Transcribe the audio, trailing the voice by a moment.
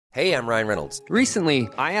Hey, I'm Ryan Reynolds. Recently,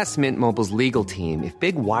 I asked Mint Mobile's legal team if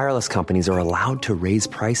big wireless companies are allowed to raise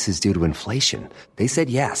prices due to inflation. They said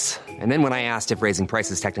yes. And then when I asked if raising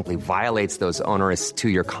prices technically violates those onerous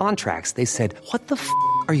two-year contracts, they said, "What the f***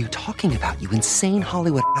 are you talking about, you insane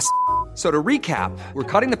Hollywood ass?" So to recap, we're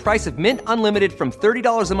cutting the price of Mint Unlimited from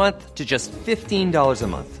 $30 a month to just $15 a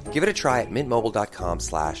month. Give it a try at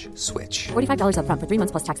mintmobile.com/switch. $45 up front for 3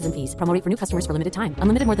 months plus taxes and fees. Promo rate for new customers for limited time.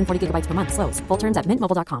 Unlimited more than 40 gigabytes per month. Slows full terms at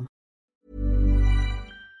mintmobile.com.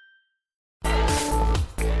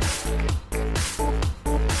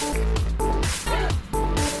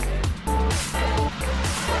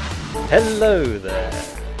 Hello there.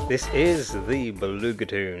 This is the Beluga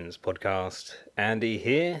Tunes podcast. Andy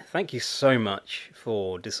here. Thank you so much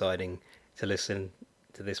for deciding to listen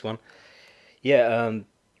to this one.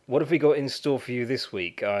 What have we got in store for you this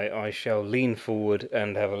week? I shall lean forward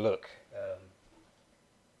and have a look.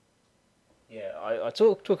 I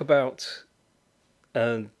talk about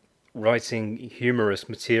writing humorous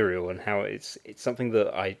material and how it's something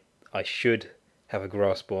that I should have a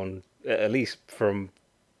grasp on, at least from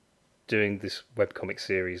doing this webcomic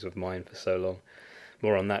series of mine for so long.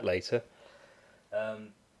 More on that later.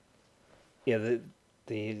 The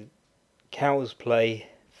Cows Play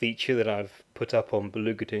feature that I've put up on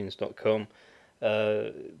belugatunes.com.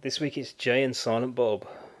 This week it's Jay and Silent Bob.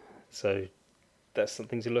 So that's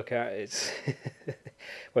something to look at. It's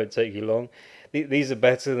won't take you long. These are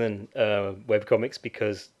better than webcomics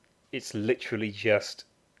because it's literally just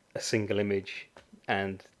a single image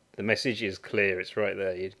and the message is clear. It's right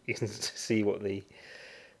there. You can see what the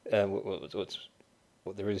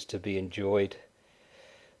what there is to be enjoyed.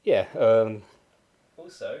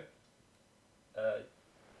 Also,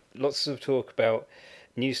 lots of talk about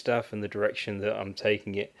new stuff and the direction that I'm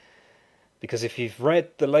taking it. Because if you've read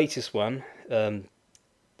the latest one, I'm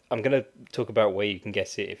going to talk about where you can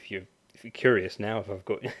get it if you're curious now. If I've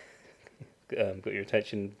got got your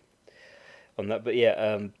attention on that, but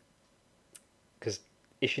because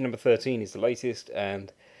issue number 13 is the latest,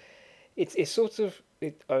 and it's sort of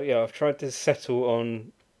I've tried to settle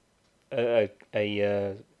on a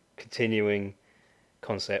continuing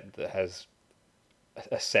concept that has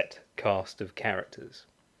a set cast of characters.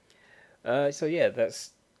 That's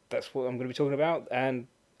what I'm going to be talking about, and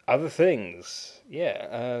other things.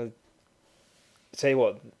 Tell you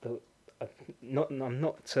what, I'm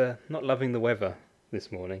not loving the weather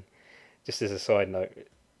this morning. Just as a side note,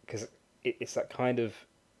 because it's that kind of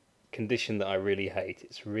condition that I really hate.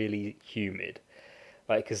 It's really humid,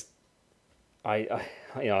 because I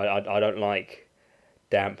don't like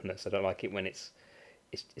dampness. I don't like it when it's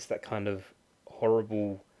that kind of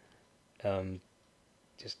horrible,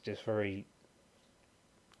 just very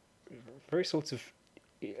sort of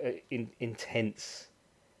intense.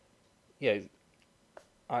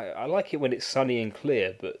 I like it when it's sunny and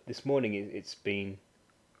clear, but this morning it's been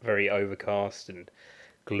very overcast and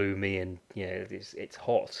gloomy, and it's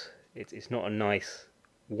hot. It's not a nice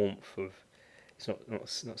warmth of. It's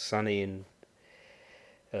not sunny and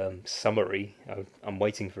summery. I'm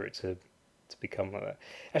waiting for it to become like that.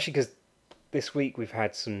 Actually, because this week we've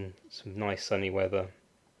had some nice sunny weather.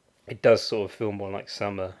 It does sort of feel more like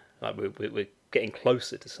summer. Like we're getting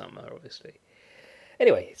closer to summer, obviously.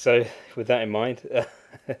 Anyway, so with that in mind,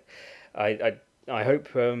 I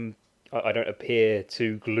hope I don't appear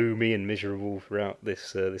too gloomy and miserable throughout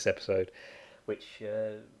this episode, which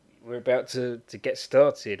we're about to get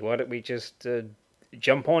started. Why don't we just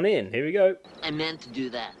jump on in? Here we go. I meant to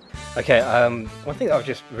do that. Okay, one thing that I've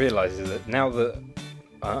just realised is that now that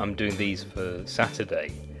I'm doing these for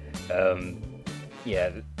Saturday, I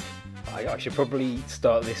should probably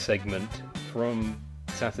start this segment from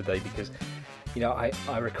Saturday because,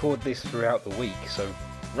 I record this throughout the week. So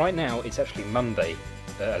right now it's actually Monday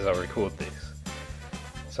as I record this.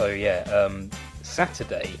 So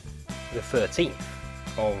Saturday, the 13th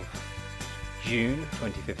of June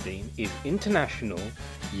 2015 is International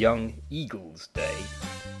Young Eagles Day,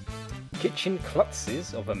 Kitchen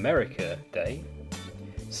Klutzes of America Day,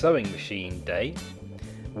 Sewing Machine Day,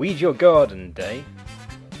 Weed Your Garden Day,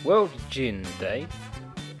 World Gin Day,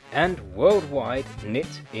 and Worldwide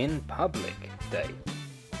Knit in Public Day.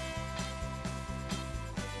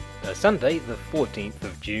 Sunday, the 14th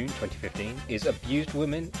of June 2015 is Abused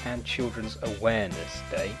Women and Children's Awareness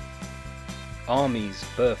Day, Army's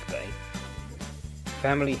Birthday,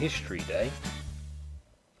 Family History Day,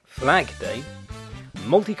 Flag Day,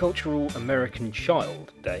 Multicultural American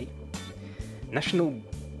Child Day, National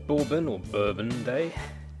Bourbon or Bourbon Day,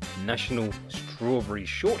 National Strawberry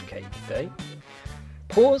Shortcake Day,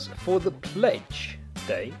 Pause for the Pledge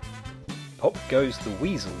Day, Pop Goes the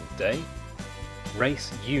Weasel Day,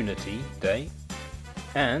 Race Unity Day,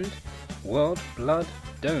 and World Blood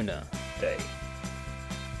Donor Day.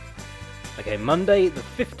 Okay, Monday the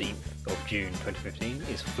 15th of June 2015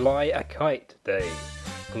 is Fly a Kite Day,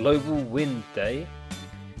 Global Wind Day,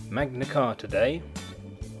 Magna Carta Day,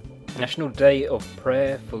 National Day of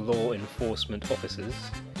Prayer for Law Enforcement Officers,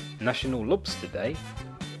 National Lobster Day,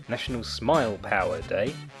 National Smile Power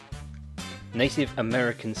Day, Native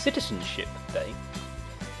American Citizenship Day,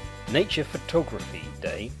 Nature Photography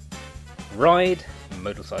Day, Ride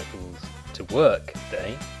Motorcycles to Work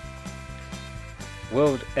Day,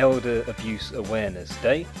 World Elder Abuse Awareness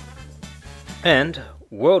Day, and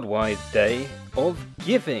Worldwide Day of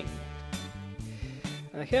Giving.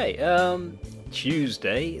 Okay,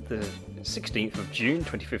 Tuesday, the 16th of June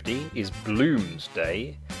 2015 is Blooms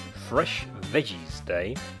Day, Fresh Veggies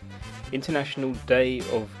Day, International Day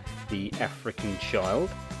of the African Child,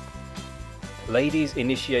 Ladies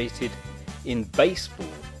Initiated in Baseball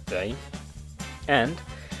Day, and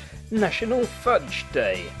National Fudge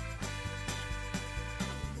Day.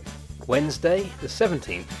 Wednesday, the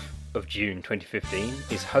 17th of June 2015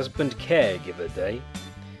 is Husband Caregiver Day,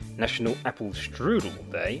 National Apple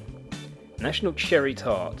Strudel Day, National Cherry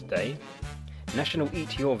Tart Day, National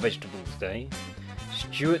Eat Your Vegetables Day,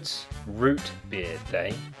 Stewart's Root Beer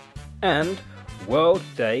Day, and World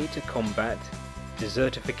Day to Combat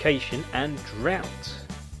Desertification and Drought.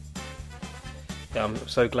 I'm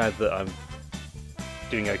so glad that I'm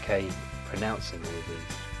doing okay pronouncing all of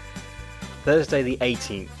these. Thursday the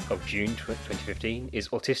 18th of June 2015 is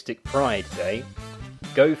Autistic Pride Day,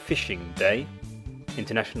 Go Fishing Day,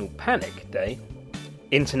 International Panic Day,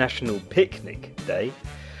 International Picnic Day,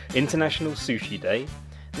 International Sushi Day,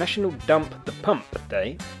 National Dump the Pump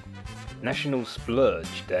Day, National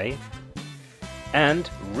Splurge Day, and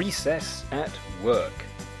Recess at Work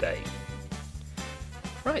Day.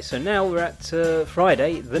 Right, so now we're at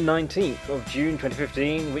Friday the 19th of June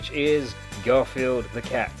 2015, which is Garfield the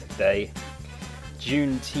Cat Day,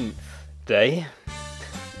 Juneteenth Day,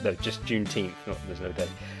 no, just Juneteenth, there's no day,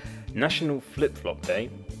 National Flip Flop Day,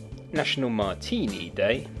 National Martini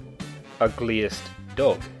Day, Ugliest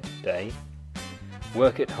Dog Day,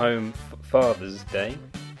 Work at Home Father's Day,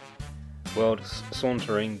 World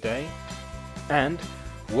Sauntering Day, and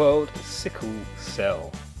World Sickle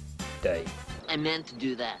Cell Day. I meant to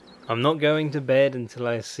do that. I'm not going to bed until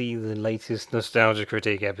I see the latest Nostalgia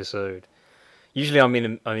Critique episode. Usually I'm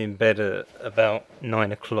in bed at about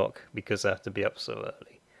 9 o'clock because I have to be up so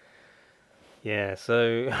early. Yeah,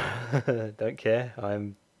 so don't care.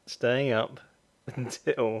 I'm staying up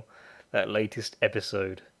until that latest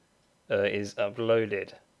episode is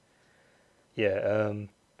uploaded. Yeah.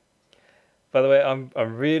 By the way, I'm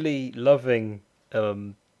really loving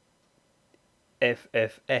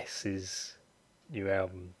FFS's new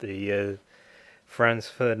album, the Franz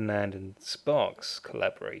Ferdinand and Sparks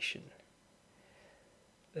collaboration.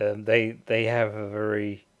 They have a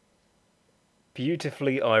very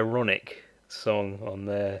beautifully ironic song on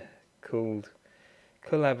there called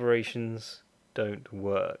 "Collaborations Don't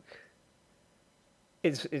Work."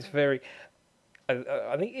 It's very.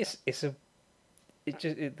 I think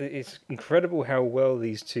it's incredible how well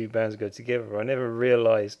these two bands go together. I never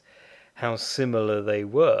realised how similar they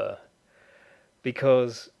were,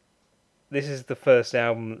 because this is the first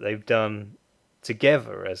album that they've done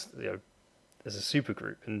together as as a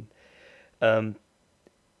supergroup, and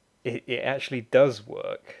it actually does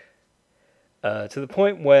work to the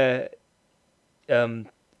point where I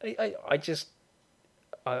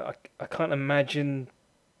can't imagine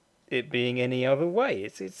it being any other way.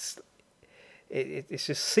 It's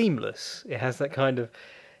just seamless. It has that kind of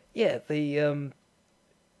the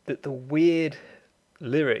weird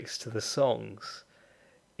lyrics to the songs.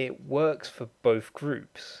 It works for both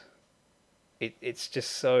groups. It's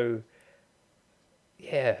just so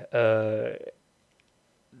they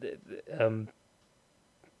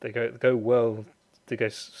go well. They go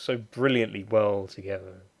so brilliantly well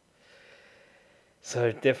together.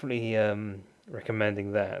 So definitely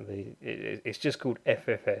recommending that. It's just called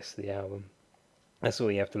FFS, the album. That's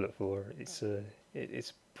all you have to look for.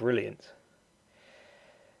 It's brilliant.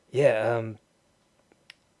 Yeah. In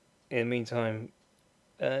the meantime,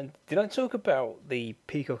 did I talk about the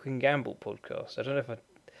Peacock and Gamble podcast? I don't know if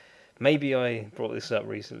maybe I brought this up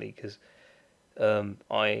recently, because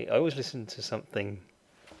I always listen to something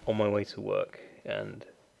on my way to work, and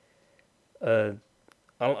I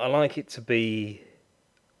like it to be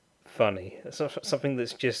funny. Something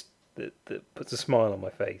that's just that puts a smile on my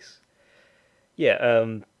face. Yeah.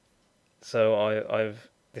 So I've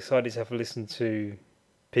decided to have a listen to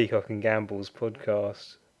Peacock and Gamble's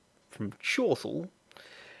podcast from Chortle.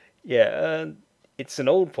 Yeah. it's an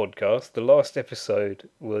old podcast. The last episode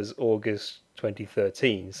was August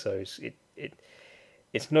 2013, so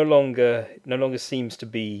it's no longer seems to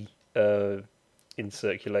be in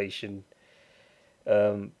circulation.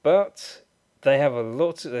 But they have a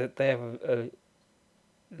lot of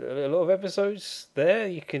episodes there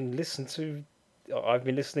you can listen to. I've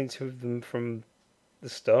been listening to them from the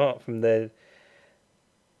start, from their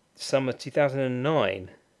summer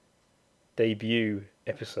 2009 debut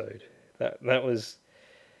episode. That was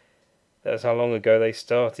how long ago they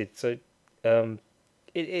started. So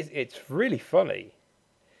it's really funny.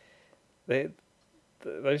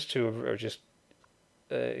 Those two are just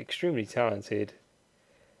extremely talented.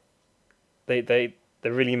 They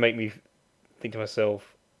really make me think to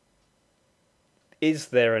myself, is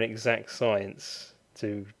there an exact science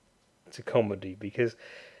to comedy? Because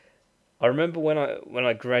I remember when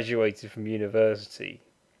I graduated from university,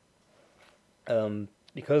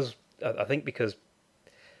 because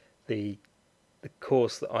the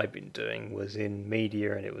course that I've been doing was in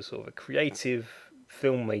media, and it was sort of a creative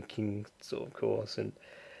filmmaking sort of course, and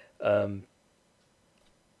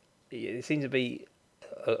it seemed to be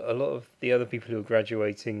a lot of the other people who are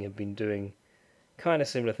graduating have been doing kind of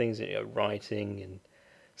similar things, writing, and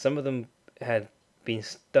some of them had been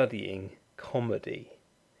studying comedy.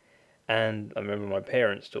 And I remember my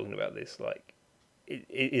parents talking about this, like,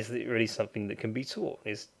 is it really something that can be taught?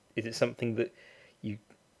 Is it something that you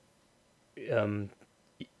can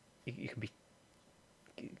be,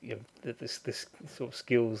 this sort of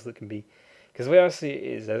skills that can be? Because the way I see it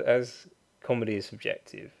is, as comedy is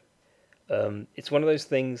subjective, it's one of those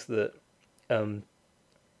things that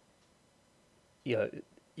you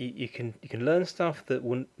can learn stuff that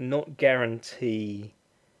will not guarantee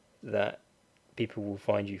that people will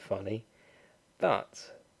find you funny,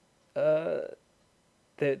 but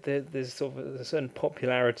there's sort of a certain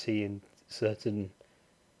popularity in certain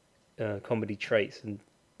comedy traits, and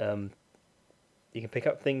you can pick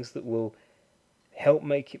up things that will help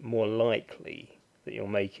make it more likely that you'll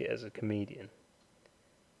make it as a comedian.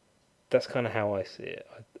 That's kind of how I see it.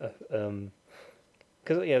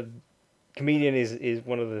 Because comedian is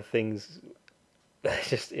one of the things,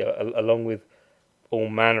 just along with all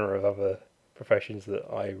manner of other professions, that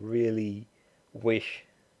I really wish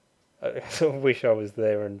I was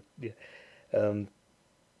there, and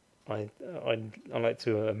I like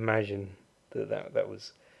to imagine that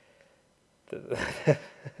was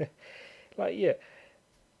like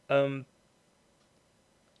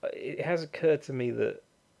it has occurred to me that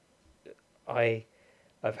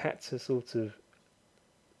I've had to sort of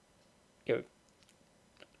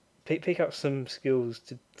pick up some skills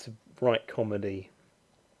to write comedy,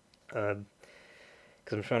 because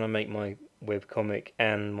I'm trying to make my webcomic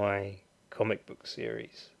and my comic book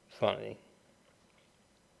series funny.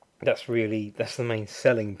 That's the main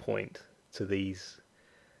selling point to these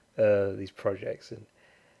projects, and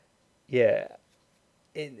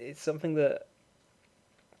it's something that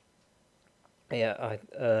I've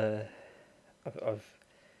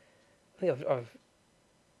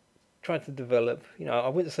tried to develop. I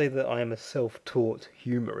wouldn't say that I am a self-taught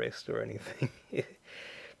humorist or anything,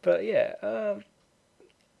 but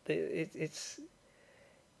it's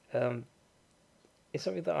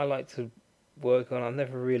something that I like to work on. I'm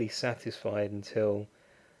never really satisfied until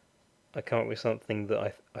I come up with something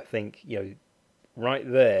that I think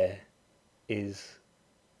right there is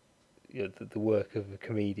the work of a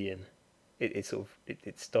comedian. It's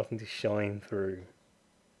starting to shine through,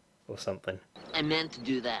 or something. I meant to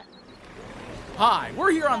do that. Hi,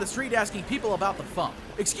 we're here on the street asking people about the Fump.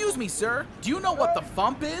 Excuse me, sir, do you know what the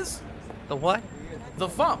Fump is? The what? The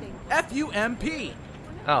Fump. F-U-M-P.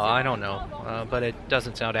 Oh, I don't know, but it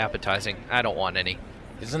doesn't sound appetizing. I don't want any.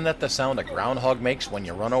 Isn't that the sound a groundhog makes when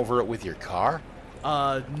you run over it with your car?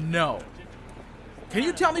 No. Can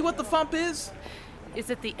you tell me what the Fump is? Is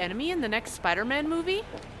it the enemy in the next Spider-Man movie?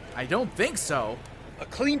 I don't think so. A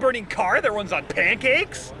clean-burning car that runs on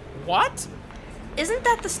pancakes? What? Isn't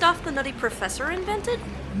that the stuff the Nutty Professor invented?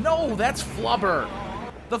 No, that's flubber.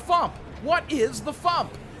 The Fump. What is the Fump?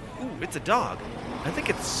 Ooh, it's a dog. I think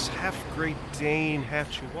it's half Great Dane,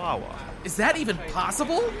 half Chihuahua. Is that even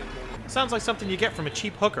possible? Sounds like something you get from a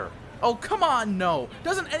cheap hooker. Oh, come on, no.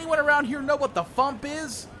 Doesn't anyone around here know what the Fump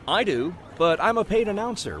is? I do, but I'm a paid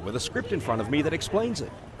announcer with a script in front of me that explains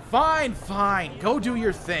it. Fine. Go do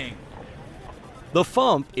your thing. The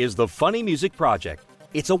Fump is the Funny Music Project.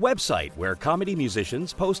 It's a website where comedy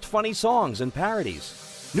musicians post funny songs and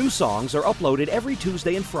parodies. New songs are uploaded every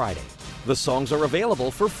Tuesday and Friday. The songs are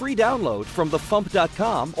available for free download from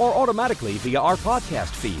thefump.com or automatically via our podcast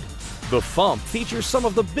feed. The Fump features some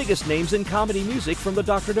of the biggest names in comedy music from The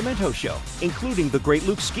Dr. Demento Show, including the great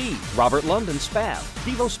Luke Ski, Robert London Spav,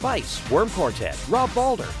 Devo Spice, Worm Quartet, Rob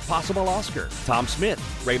Balder, Possible Oscar, Tom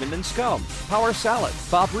Smith, Raymond and Scum, Power Salad,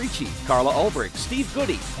 Bob Ricci, Carla Ulbrich, Steve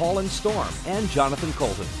Goody, Paul and Storm, and Jonathan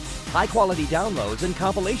Colton. High-quality downloads and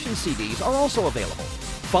compilation CDs are also available.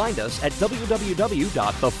 Find us at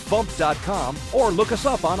www.thefump.com or look us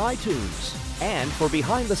up on iTunes. And for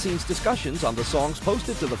behind-the-scenes discussions on the songs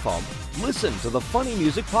posted to The Fump, listen to the Funny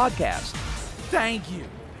Music Podcast. Thank you.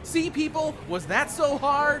 See, people, was that so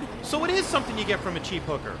hard? So it is something you get from a cheap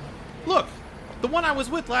hooker. Look, the one I was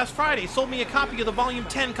with last Friday sold me a copy of the Volume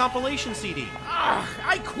 10 compilation CD.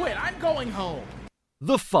 I quit. I'm going home.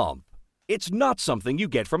 The Fump. It's not something you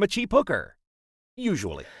get from a cheap hooker.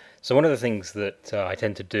 Usually. So one of the things that I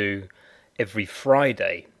tend to do every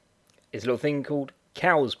Friday is a little thing called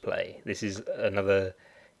Cows Play. This is another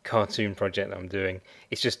cartoon project that I'm doing.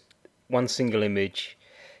 It's just one single image,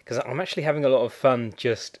 because I'm actually having a lot of fun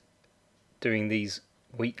just doing these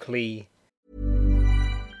weekly.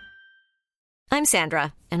 I'm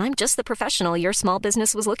Sandra, and I'm just the professional your small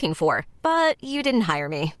business was looking for. But you didn't hire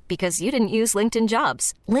me, because you didn't use LinkedIn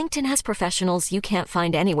Jobs. LinkedIn has professionals you can't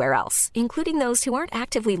find anywhere else, including those who aren't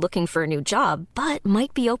actively looking for a new job, but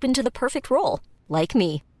might be open to the perfect role, like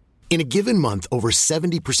me. In a given month, over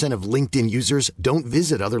 70% of LinkedIn users don't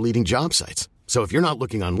visit other leading job sites. So if you're not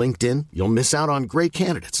looking on LinkedIn, you'll miss out on great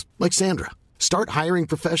candidates like Sandra. Start hiring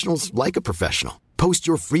professionals like a professional. Post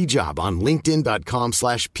your free job on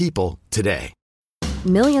linkedin.com/people today.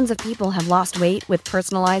 Millions of people have lost weight with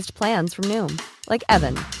personalized plans from Noom, like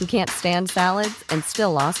Evan, who can't stand salads and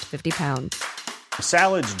still lost 50 pounds.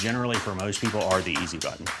 Salads generally for most people are the easy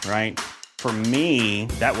button, right? For me,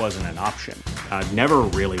 that wasn't an option. I never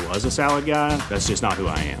really was a salad guy. That's just not who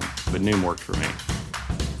I am. But Noom worked for me.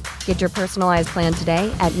 Get your personalized plan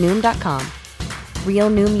today at Noom.com. Real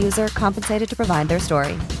Noom user compensated to provide their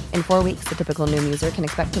story. In 4 weeks, the typical Noom user can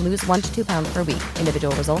expect to lose 1 to 2 pounds per week.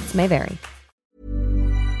 Individual results may vary.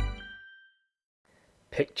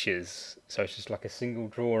 Pictures, so it's just like a single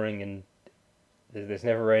drawing, and there's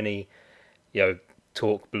never any,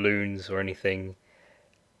 talk balloons or anything.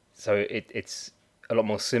 So it's a lot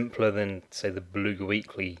more simpler than, say, the Beluga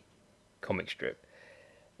Weekly comic strip.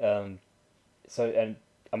 I'm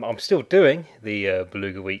still doing the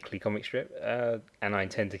Beluga Weekly comic strip, and I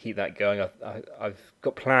intend to keep that going. I've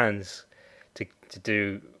got plans to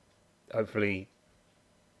do hopefully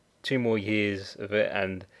 2 more years of it,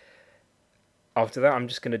 and after that, I'm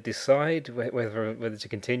just going to decide whether to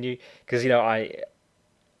continue, because I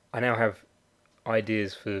now have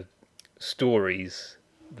ideas for stories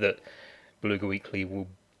that Beluga Weekly will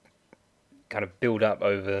kind of build up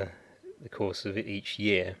over the course of each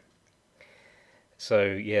year. So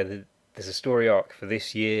yeah, there's a story arc for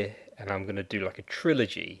this year, and I'm going to do like a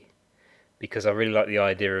trilogy, because I really like the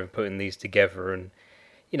idea of putting these together and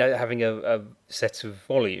having a set of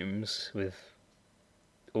volumes with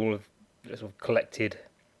all of sort of collected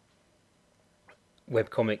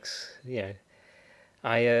webcomics.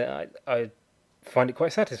 I find it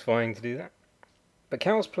quite satisfying to do that. But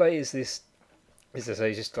Cows Play is this, as I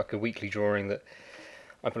say, just like a weekly drawing that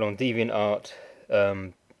I put on DeviantArt,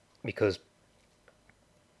 because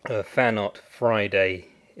Fan Art Friday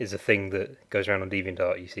is a thing that goes around on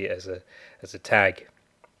DeviantArt. You see it as a tag,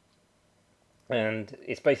 and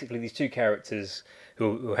it's basically these 2 characters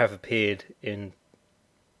who have appeared in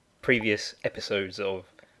previous episodes of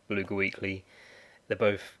Beluga Weekly. They're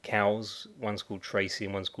both cows. One's called Tracy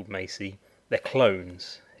and one's called Macy. They're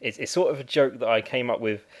clones. It's sort of a joke that I came up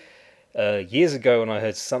with years ago when I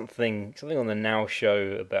heard something on the Now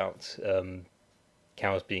show about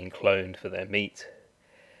cows being cloned for their meat,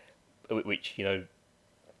 which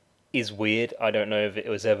is weird. I don't know if it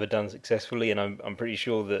was ever done successfully, and I'm pretty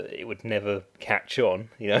sure that it would never catch on,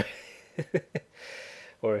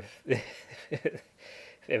 or if it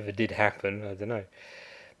ever did happen, I don't know.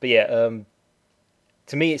 But yeah, to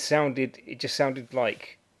me it just sounded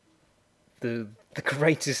like the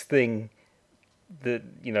greatest thing that,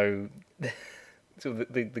 sort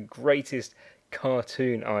of the greatest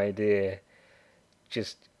cartoon idea,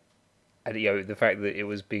 just, and the fact that it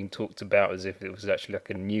was being talked about as if it was actually like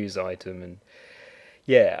a news item. And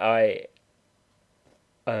yeah, I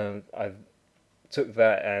took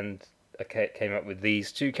that and I came up with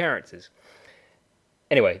these 2 characters.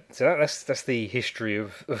 Anyway, so that's the history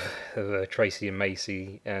of Tracy and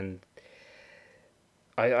Macy, and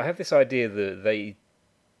I have this idea that they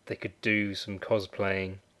could do some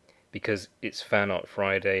cosplaying, because it's Fan Art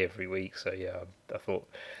Friday every week. So yeah, I thought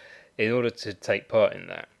in order to take part in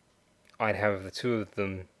that, I'd have the 2 of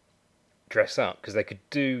them dress up, because they could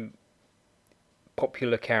do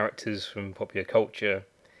popular characters from popular culture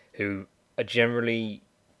who are generally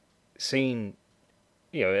seen,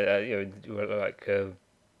 like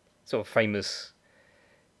sort of famous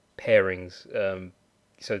pairings.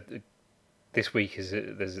 So this week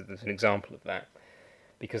there's an example of that,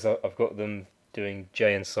 because I've got them doing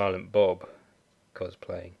Jay and Silent Bob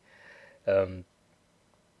cosplaying, and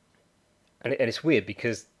it's weird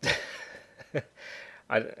because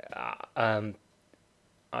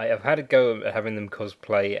I've had a go at having them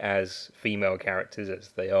cosplay as female characters,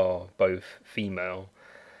 as they are both female,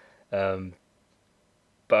 but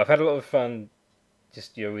I've had a lot of fun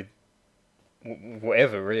just with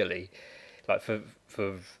whatever really. Like for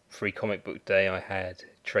Free Comic Book Day, I had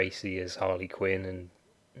Tracy as Harley Quinn and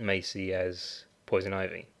Macy as Poison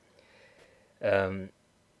Ivy. So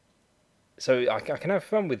I can have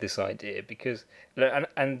fun with this idea because, I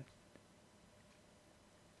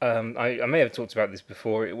may have talked about this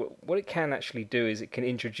before. What it can actually do is it can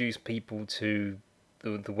introduce people to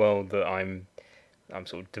the world that I'm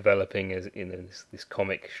sort of developing as in this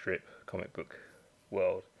comic book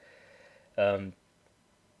world.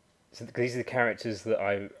 So these are the characters that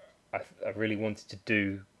I really wanted to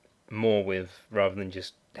do more with, rather than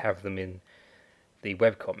just have them in the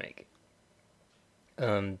webcomic.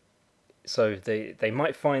 So they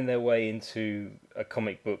might find their way into a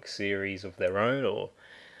comic book series of their own, or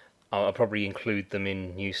I'll probably include them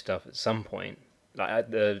in new stuff at some point. Like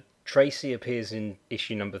Tracy appears in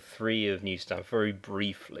issue number 3 of New Stuff very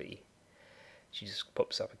briefly. She just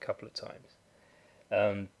pops up a couple of times.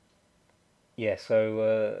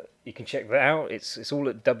 So you can check that out. It's all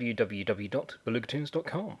at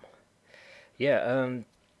www.belugatoons.com.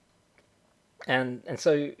 And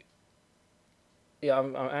so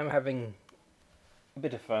I'm having a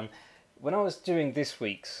bit of fun. When I was doing this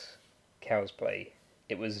week's cosplay,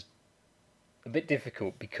 it was a bit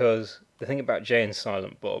difficult because the thing about Jay and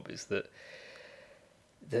Silent Bob is that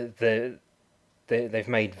they've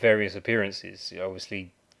made various appearances.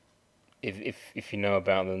 Obviously, if you know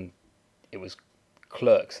about them, it was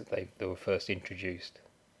Clerks that they were first introduced,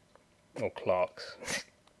 or Clarks.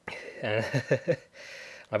 I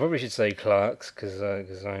probably should say Clarks because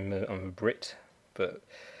I'm a Brit, but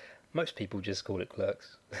most people just call it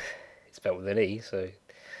Clerks. It's spelled with an E, so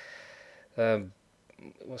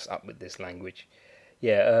what's up with this language?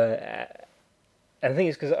 And the thing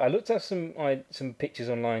is, because I looked up some pictures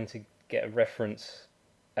online to get a reference,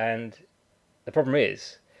 and the problem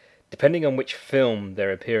is, depending on which film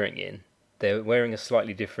they're appearing in, they're wearing a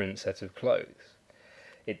slightly different set of clothes.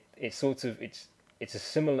 It's a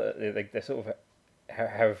similar. They sort of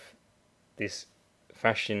have this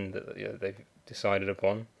fashion that they've decided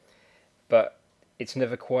upon, but it's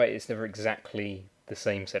never exactly the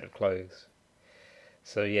same set of clothes.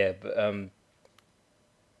 So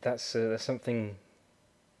that's something.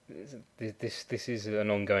 This is an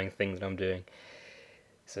ongoing thing that I'm doing.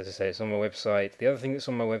 So as I say, it's on my website. The other thing that's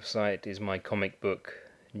on my website is my comic book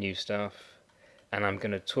New Stuff, and I'm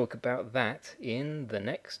going to talk about that in the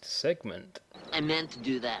next segment. I meant to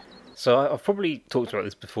do that. So I've probably talked about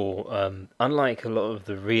this before. Unlike a lot of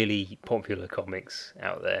the really popular comics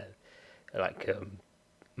out there, like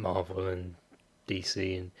Marvel and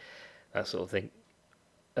DC and that sort of thing,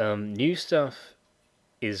 New Stuff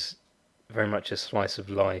is very much a slice of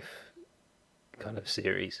life kind of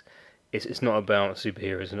series. It's not about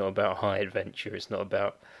superheroes. It's not about high adventure. It's not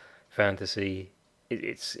about fantasy.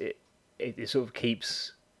 It sort of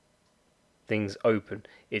keeps things open.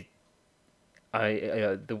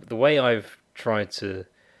 The way I've tried to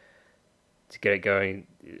get it going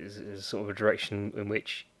is sort of a direction in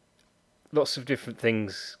which lots of different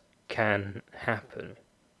things can happen.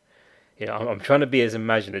 I'm trying to be as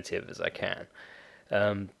imaginative as I can.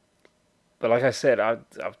 But like I said, I've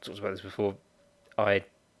talked about this before. I'm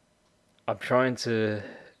trying to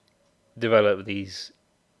develop this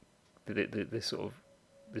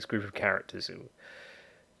group of characters who,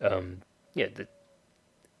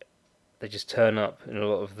 they just turn up in a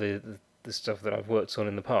lot of the stuff that I've worked on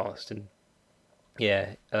in the past, and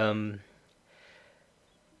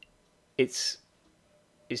it's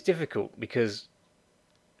difficult because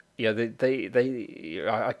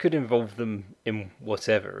I could involve them in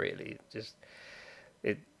whatever really.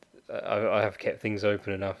 I have kept things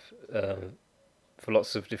open enough for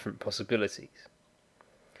lots of different possibilities.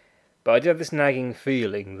 But I do have this nagging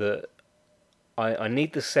feeling that I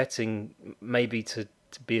need the setting maybe to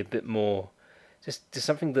be a bit more, just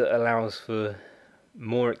something that allows for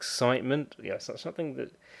more excitement. Something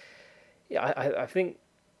that, I think.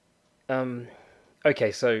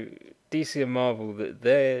 Okay, so DC and Marvel,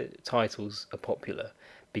 their titles are popular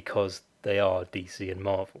because they are DC and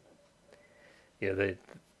Marvel.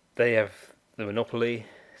 they have the monopoly,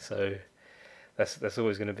 so that's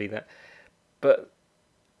always going to be that. But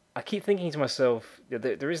I keep thinking to myself,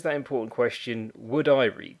 there is that important question: would I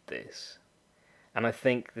read this? And I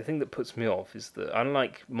think the thing that puts me off is that,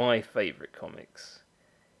 unlike my favourite comics,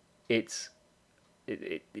 it's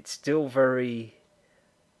still very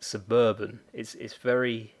suburban. It's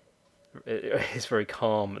very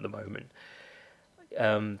calm at the moment.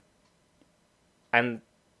 And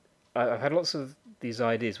I've had lots of these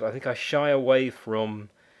ideas, but I think I shy away from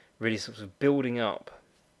really sort of building up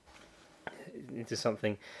into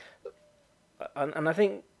something. And I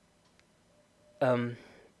think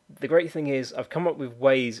the great thing is I've come up with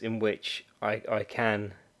ways in which I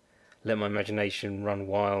can let my imagination run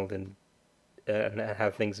wild and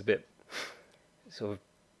have things a bit sort of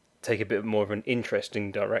take a bit more of an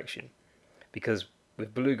interesting direction. Because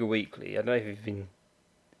with Beluga Weekly, I don't know if you've been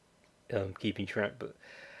keeping track, but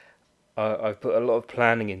I've put a lot of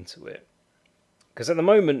planning into it. Because at the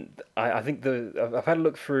moment, I think I've had a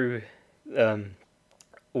look through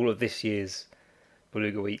all of this year's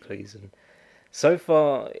Beluga Weeklies, and so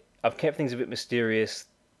far I've kept things a bit mysterious.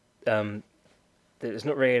 There's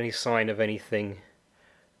not really any sign of anything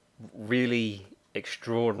really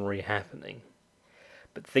extraordinary happening,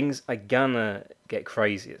 but things are gonna get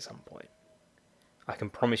crazy at some point. I can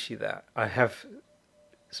promise you that. I have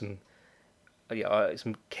some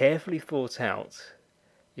carefully thought out,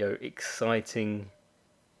 exciting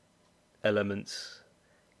elements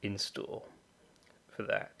in store for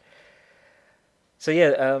that. So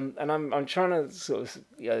and I'm trying to sort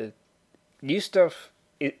of, new stuff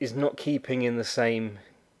is not keeping in the same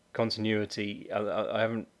continuity. I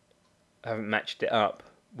haven't matched it up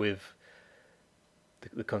with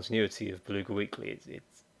the continuity of Beluga Weekly.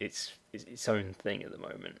 It's its own thing at the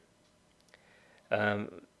moment.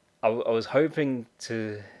 I was hoping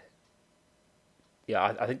to.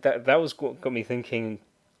 I think that was what got me thinking.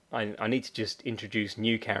 I need to just introduce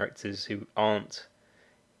new characters who aren't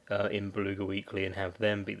in Beluga Weekly and have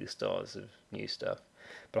them be the stars of new stuff.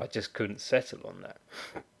 But I just couldn't settle on that.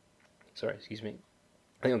 Sorry, excuse me.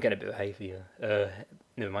 I think I'm getting a bit of hay fever.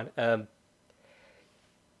 Never mind.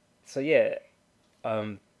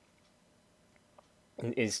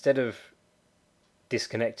 Instead of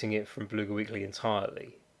disconnecting it from Beluga Weekly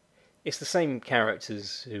entirely, it's the same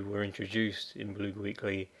characters who were introduced in Beluga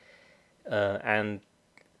Weekly, and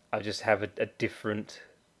I just have a different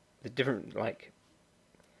like.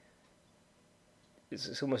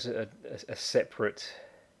 It's almost a separate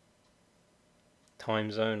time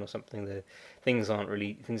zone or something. The things aren't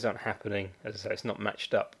happening. As I say, it's not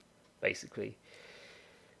matched up, basically.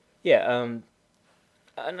 And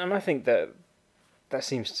I think that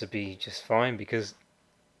seems to be just fine because,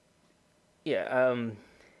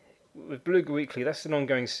 with Beluga Weekly, that's an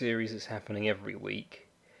ongoing series that's happening every week,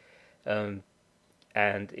 and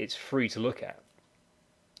it's free to look at.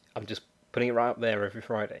 I'm just putting it right up there every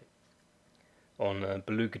Friday on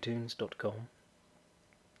belugatoons.com.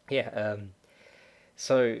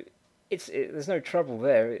 So there's no trouble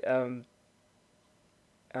there.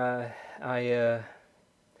 And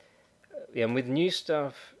with new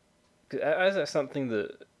stuff, as that's something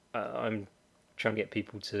that I'm trying to get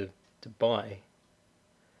people to buy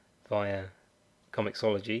via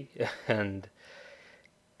Comixology and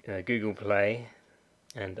Google Play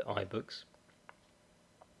and iBooks.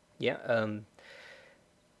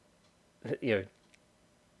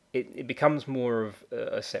 It becomes more of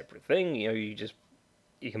a separate thing. You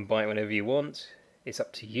can buy it whenever you want. It's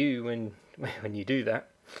up to you when you do that.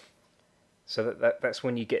 So that's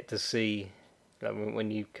when you get to see,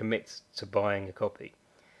 when you commit to buying a copy.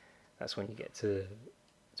 That's when you get to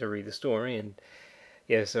read the story. And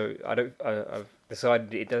so I've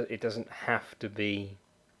decided it doesn't have to be,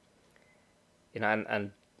 and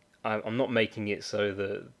I'm not making it so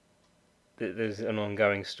that there's an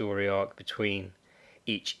ongoing story arc between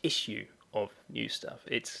each issue of new stuff.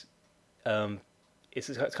 It's the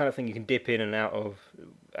kind of thing you can dip in and out of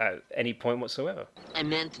at any point whatsoever. I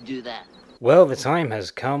meant to do that. Well, the time has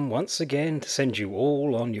come once again to send you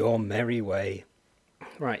all on your merry way.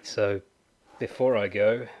 Right, so before I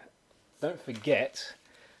go, don't forget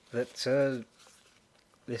that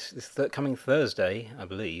this coming Thursday, I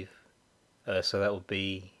believe, so that will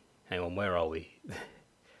be, hang on, where are we?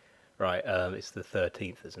 Right, it's the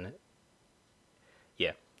 13th, isn't it?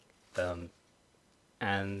 Yeah. The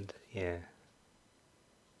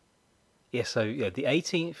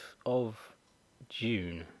 18th of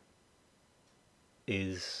June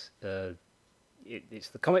is it's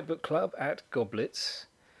the Comic Book Club at Goblets,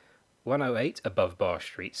 108 Above Bar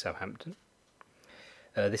Street, Southampton.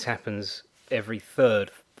 This happens every third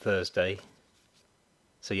Thursday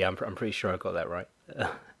So yeah, I'm pretty sure I got that right.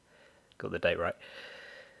 Got the date right.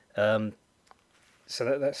 So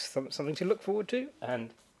that's something to look forward to.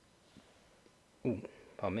 And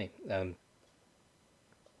pardon me.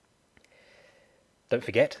 Don't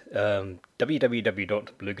forget,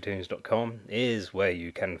 www.belugatoons.com is where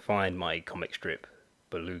you can find my comic strip,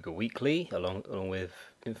 Beluga Weekly, along with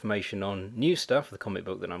information on new stuff, the comic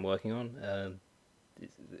book that I'm working on,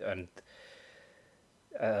 and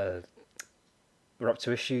we're up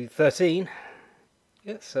to issue 13.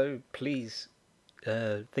 Yeah, so please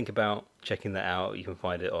think about checking that out. You can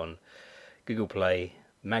find it on Google Play,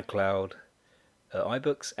 MadCloud,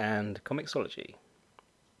 iBooks, and Comixology.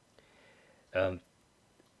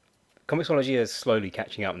 Comixology is slowly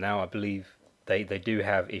catching up now. I believe they do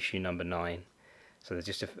have issue number 9, so there's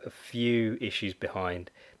just a few issues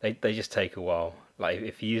behind. They just take a while. Like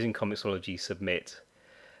if you're using Comixology Submit,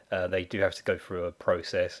 they do have to go through a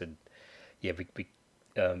process, and yeah, we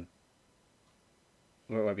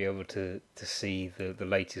won't be able to see the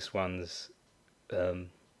latest ones. They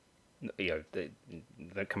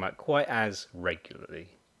don't come out quite as regularly.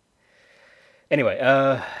 Anyway,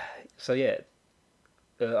 so yeah.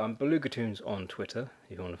 I'm Belugatoons on Twitter,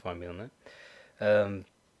 if you want to find me on there.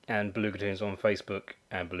 And Belugatoons on Facebook,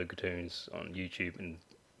 and Belugatoons on YouTube, and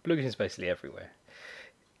Belugatoons basically everywhere.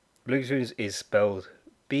 Belugatoons is spelled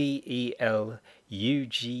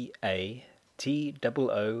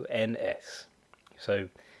BELUGATOONS. So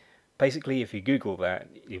basically, if you Google that,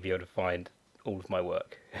 you'll be able to find all of my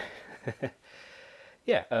work.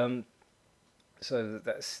 Yeah, so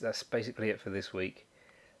that's basically it for this week.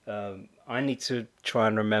 I need to try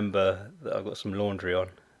and remember that I've got some laundry on.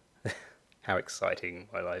 How exciting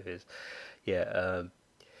my life is. Yeah,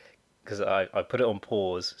 because I put it on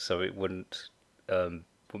pause so it wouldn't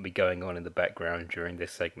be going on in the background during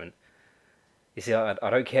this segment. You see, I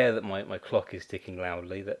don't care that my clock is ticking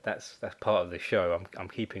loudly. That's part of the show. I'm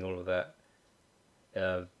keeping all of that.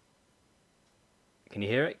 Can you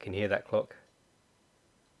hear it? Can you hear that clock?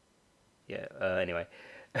 Yeah, anyway.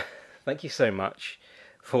 Thank you so much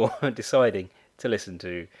for deciding to listen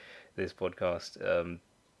to this podcast.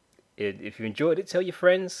 If you enjoyed it, tell your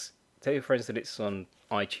friends that it's on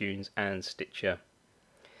iTunes and Stitcher.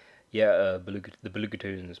 Yeah, the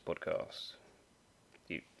Belugatoons podcast.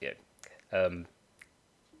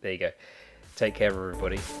 There you go. Take care,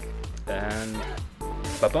 everybody, and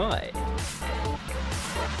bye-bye.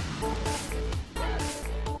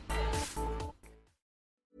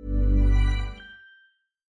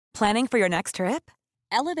 Planning for your next trip?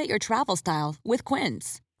 Elevate your travel style with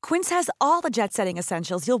Quince. Quince has all the jet-setting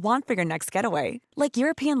essentials you'll want for your next getaway, like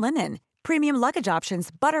European linen, premium luggage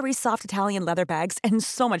options, buttery soft Italian leather bags, and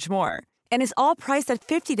so much more. And is all priced at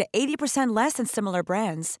 50 to 80% less than similar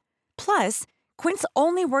brands. Plus, Quince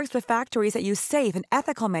only works with factories that use safe and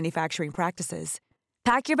ethical manufacturing practices.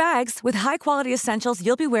 Pack your bags with high-quality essentials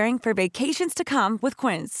you'll be wearing for vacations to come with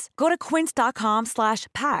Quince. Go to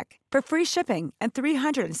quince.com/pack for free shipping and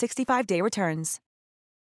 365-day returns.